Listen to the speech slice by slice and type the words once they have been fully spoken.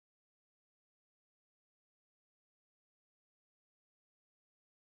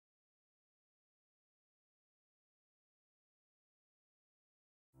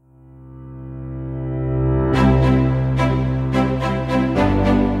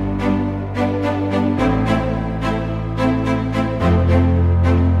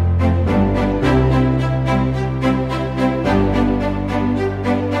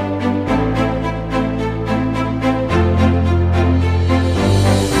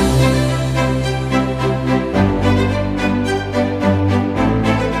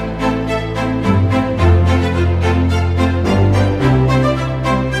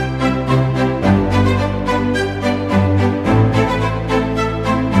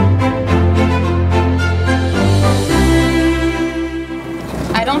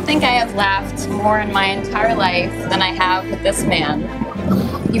think I have laughed more in my entire life than I have with this man.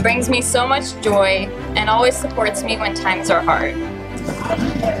 He brings me so much joy and always supports me when times are hard.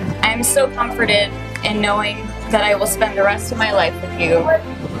 I am so comforted in knowing that I will spend the rest of my life with you,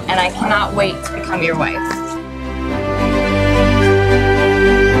 and I cannot wait to become your wife.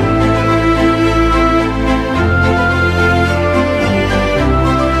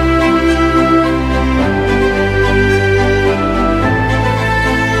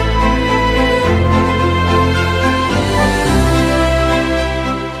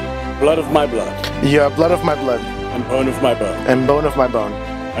 Blood of my blood. You are blood of my blood. And bone of my bone. And bone of my bone.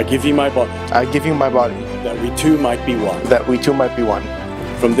 I give you my body. I give you my body. That we two might be one. That we two might be one.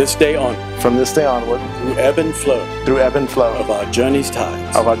 From this day on. From this day onward. Through ebb and flow. Through ebb and flow. Of our journey's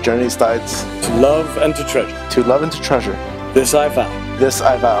tides. Of our journey's tides. To love and to treasure. To love and to treasure. This I vow. This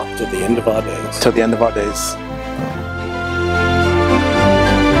I vow. To the end of our days. To the end of our days.